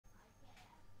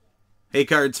Hey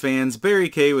Cards fans, Barry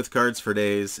K with Cards for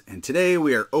Days, and today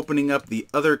we are opening up the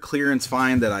other clearance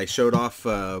find that I showed off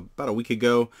about a week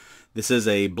ago. This is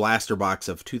a blaster box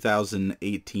of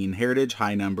 2018 Heritage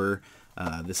High Number.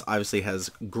 This obviously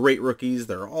has great rookies.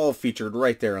 They're all featured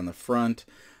right there on the front.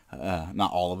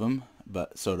 Not all of them,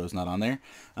 but Soto's not on there.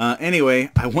 Anyway,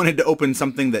 I wanted to open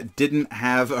something that didn't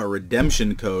have a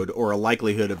redemption code or a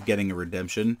likelihood of getting a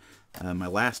redemption. My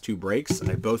last two breaks,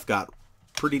 I both got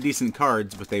pretty decent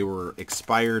cards, but they were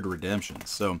expired redemptions.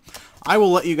 So I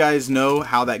will let you guys know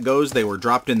how that goes. They were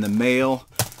dropped in the mail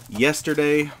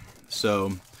yesterday,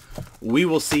 so we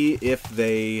will see if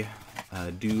they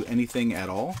do anything at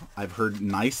all. I've heard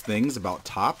nice things about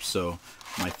Topps, so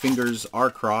my fingers are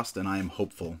crossed and I am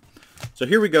hopeful. So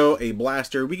here we go, a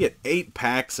blaster. We get 8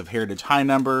 packs of Heritage High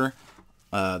Number.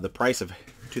 The price of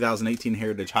 2018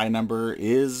 Heritage High Number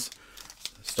is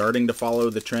starting to follow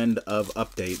the trend of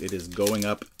update. It is going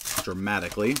up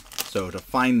dramatically. So to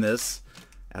find this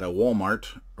at a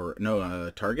Walmart, or no,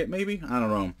 Target maybe? I don't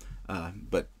know.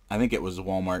 But I think it was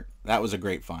Walmart. That was a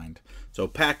great find. So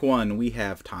pack 1, we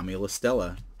have Tommy La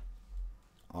Stella.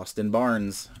 Austin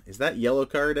Barnes. Is that yellow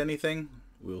card anything?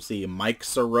 We'll see. Mike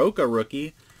Soroka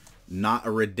rookie. Not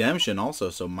a redemption also.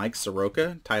 So Mike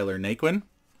Soroka, Tyler Naquin,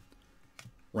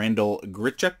 Randall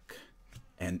Grichuk,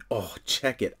 and oh,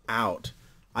 check it out.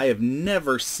 I have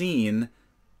never seen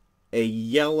a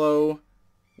yellow,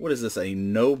 what is this, a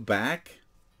no back?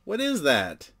 What is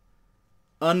that?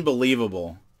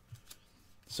 Unbelievable.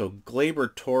 So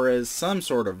Gleyber Torres, some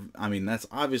sort of, I mean, that's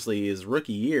obviously his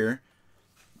rookie year.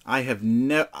 I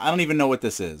don't even know what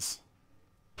this is.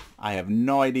 I have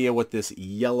no idea what this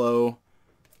yellow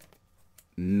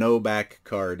no back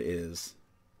card is.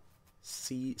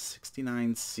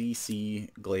 C69 CC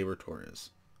Gleyber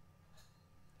Torres.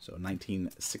 So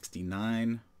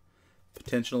 1969,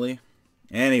 potentially.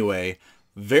 Anyway,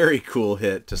 very cool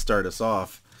hit to start us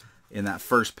off in that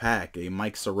first pack. A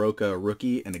Mike Soroka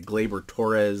rookie and a Gleyber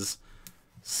Torres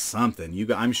something.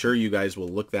 I'm sure you guys will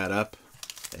look that up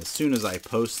as soon as I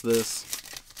post this.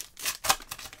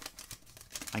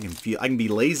 I can be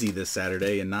lazy this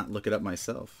Saturday and not look it up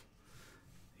myself.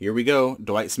 Here we go.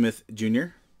 Dwight Smith Jr.,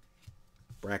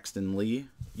 Braxton Lee.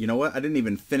 You know what? I didn't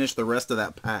even finish the rest of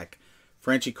that pack.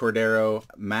 Franchy Cordero,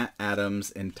 Matt Adams,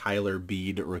 and Tyler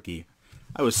Beede rookie.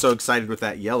 I was so excited with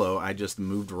that yellow, I just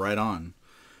moved right on.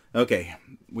 Okay,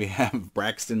 we have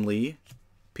Braxton Lee,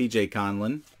 PJ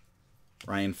Conlon,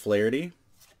 Ryan Flaherty,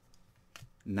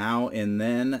 Now and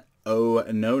Then, Oh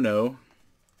No No.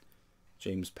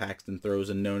 James Paxton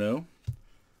throws a no-no.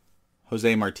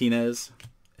 Jose Martinez,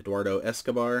 Eduardo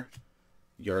Escobar,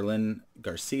 Yarlin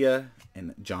Garcia,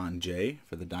 and John Jay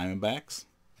for the Diamondbacks.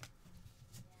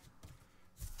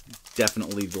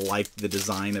 Definitely like the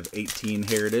design of 18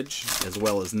 Heritage as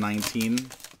well as 19.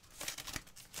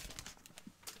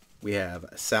 We have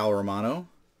Sal Romano,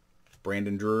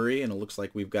 Brandon Drury, and it looks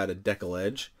like we've got a Decal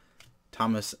Edge.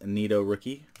 Thomas Nido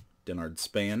rookie, Denard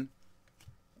Span.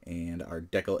 And our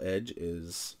Decal Edge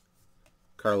is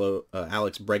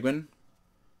Alex Bregman.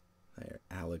 There,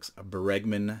 Alex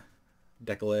Bregman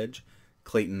Decal Edge.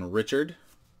 Clayton Richard,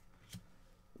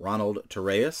 Ronald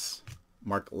Torreyes,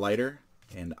 Mark Leiter,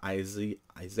 and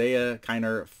Isaiah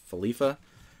Kiner Falefa.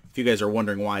 If you guys are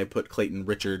wondering why I put Clayton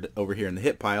Richard over here in the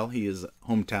hit pile, he is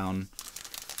hometown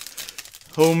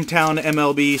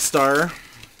MLB star.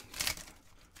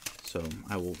 So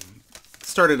I will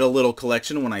start a little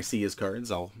collection when I see his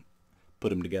cards. I'll put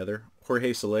them together.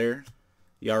 Jorge Soler,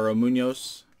 Yaro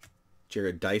Munoz,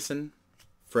 Jared Dyson,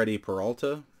 Freddie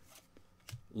Peralta,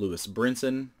 Lewis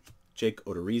Brinson, Jake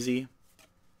Odorizzi,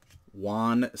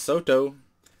 Juan Soto.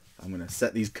 I'm going to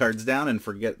set these cards down and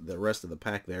forget the rest of the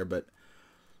pack there, but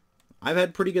I've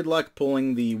had pretty good luck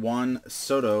pulling the Juan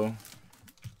Soto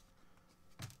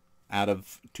out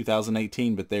of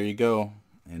 2018, but there you go.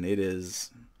 And it is,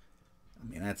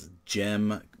 I mean, that's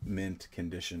gem mint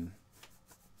condition.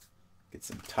 Get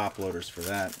some top loaders for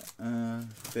that.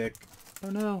 Thick. Oh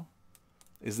no.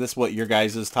 Is this what your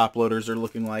guys' top loaders are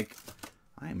looking like?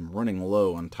 I am running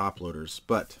low on top loaders,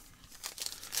 but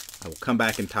I will come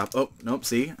back and top. Oh, nope,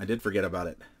 see, I did forget about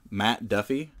it. Matt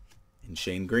Duffy and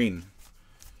Shane Green.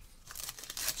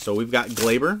 So we've got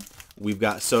Gleyber, we've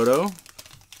got Soto.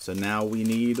 So now we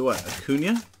need what?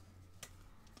 Acuna,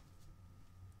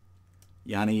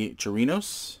 Yanni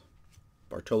Chirinos,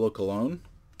 Bartolo Colon,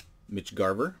 Mitch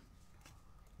Garver,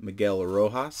 Miguel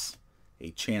Rojas,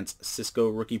 a Chance Cisco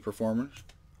rookie performer,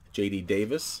 J.D.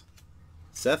 Davis,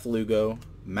 Seth Lugo,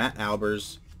 Matt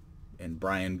Albers, and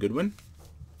Brian Goodwin.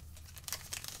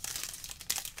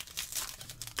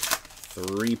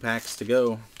 3 packs to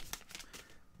go.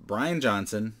 Brian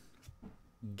Johnson,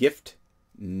 Gift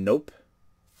Nope.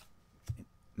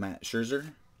 Matt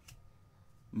Scherzer.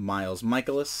 Miles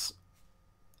Michaelis.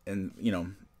 And, you know,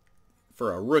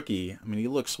 for a rookie, I mean, he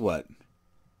looks what?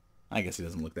 I guess he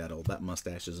doesn't look that old. That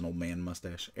mustache is an old man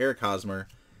mustache. Eric Hosmer.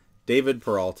 David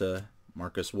Peralta.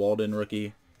 Marcus Walden,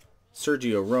 rookie.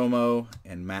 Sergio Romo.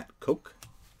 And Matt Koch.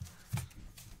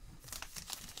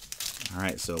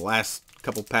 Alright, so last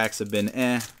couple packs have been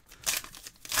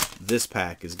This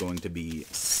pack is going to be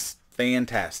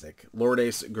fantastic.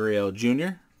 Lourdes Gurriel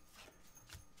Jr.,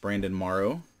 Brandon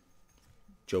Morrow,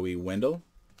 Joey Wendell,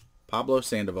 Pablo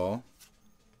Sandoval,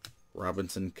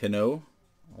 Robinson Cano,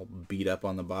 all beat up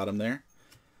on the bottom there,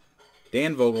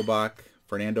 Dan Vogelbach,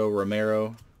 Fernando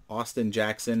Romero, Austin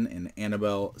Jackson, and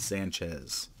Anibal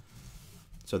Sanchez.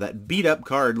 So that beat up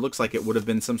card looks like it would have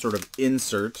been some sort of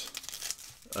insert.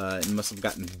 It must have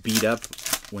gotten beat up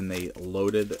when they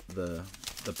loaded the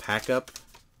pack up.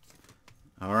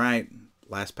 Alright,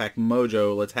 last pack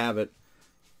mojo, let's have it.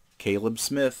 Caleb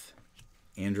Smith,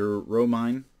 Andrew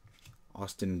Romine,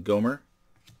 Austin Gomer,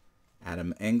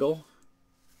 Adam Engel.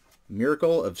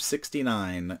 Miracle of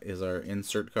 69 is our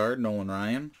insert card, Nolan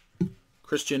Ryan.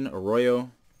 Christian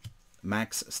Arroyo,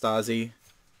 Max Stassi,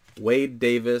 Wade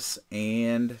Davis,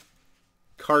 and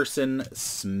Carson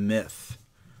Smith.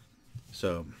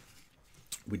 So,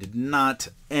 we did not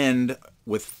end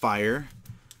with fire,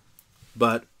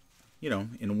 but, you know,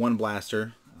 in one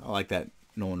blaster, I like that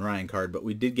Nolan Ryan card, but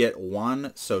we did get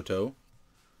Juan Soto.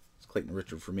 It's Clayton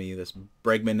Richard for me. This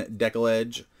Bregman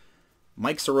Decoledge,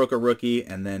 Mike Soroka rookie,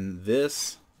 and then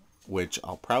this, which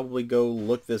I'll probably go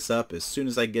look this up as soon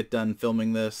as I get done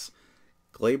filming this.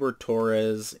 Gleyber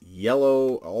Torres,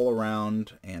 yellow all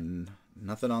around, and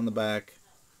nothing on the back.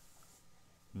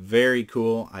 Very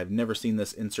cool. I've never seen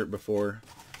this insert before.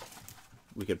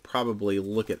 We could probably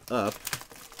look it up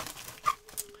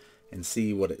and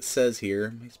see what it says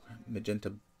here.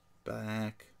 Magenta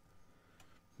back.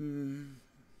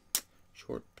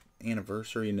 Short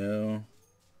anniversary, no.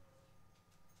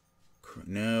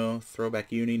 No.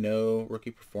 Throwback uni, no.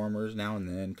 Rookie performers, now and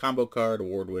then. Combo card,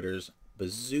 award winners.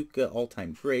 Bazooka,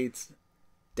 all-time greats.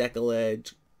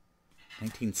 Decoledge.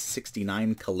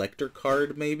 1969 collector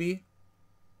card, maybe?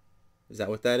 Is that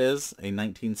what that is? A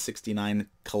 1969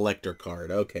 collector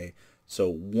card. Okay. So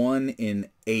 1 in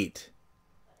 8.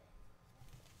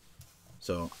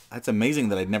 So that's amazing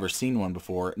that I'd never seen one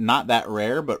before. Not that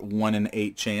rare, but 1 in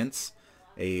 8 chance.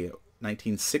 A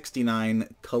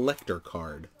 1969 collector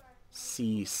card.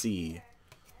 CC.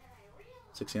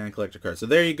 69 collector card. So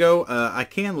there you go. I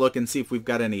can look and see if we've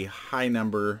got any high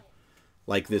number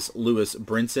like this Lewis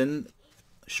Brinson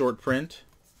short print.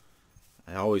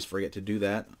 I always forget to do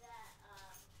that.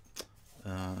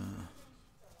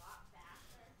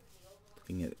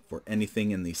 Looking at for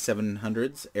anything in the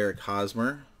 700s, Eric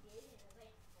Hosmer,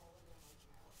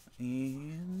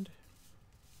 and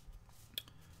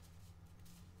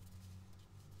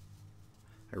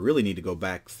I really need to go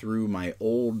back through my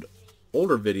older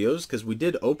videos because we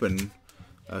did open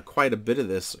quite a bit of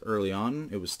this early on.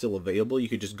 It was still available. You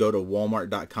could just go to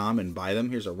Walmart.com and buy them.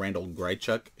 Here's a Randall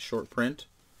Grichuk short print.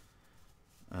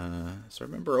 So I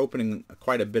remember opening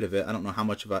quite a bit of it. I don't know how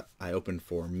much of it I opened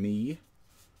for me,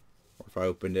 or if I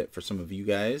opened it for some of you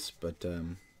guys, but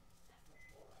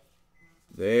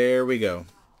there we go.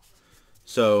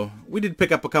 So we did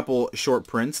pick up a couple short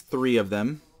prints, 3 of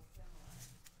them.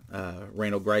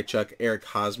 Randall Grichuk, Eric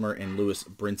Hosmer, and Lewis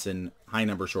Brinson high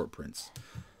number short prints.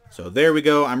 So there we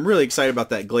go. I'm really excited about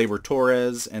that Gleyber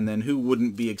Torres, and then who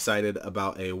wouldn't be excited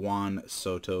about a Juan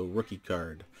Soto rookie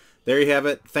card? There you have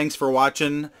it. Thanks for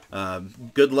watching.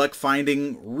 Good luck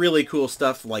finding really cool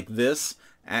stuff like this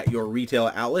at your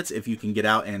retail outlets if you can get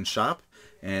out and shop.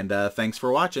 And thanks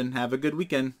for watching. Have a good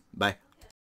weekend. Bye.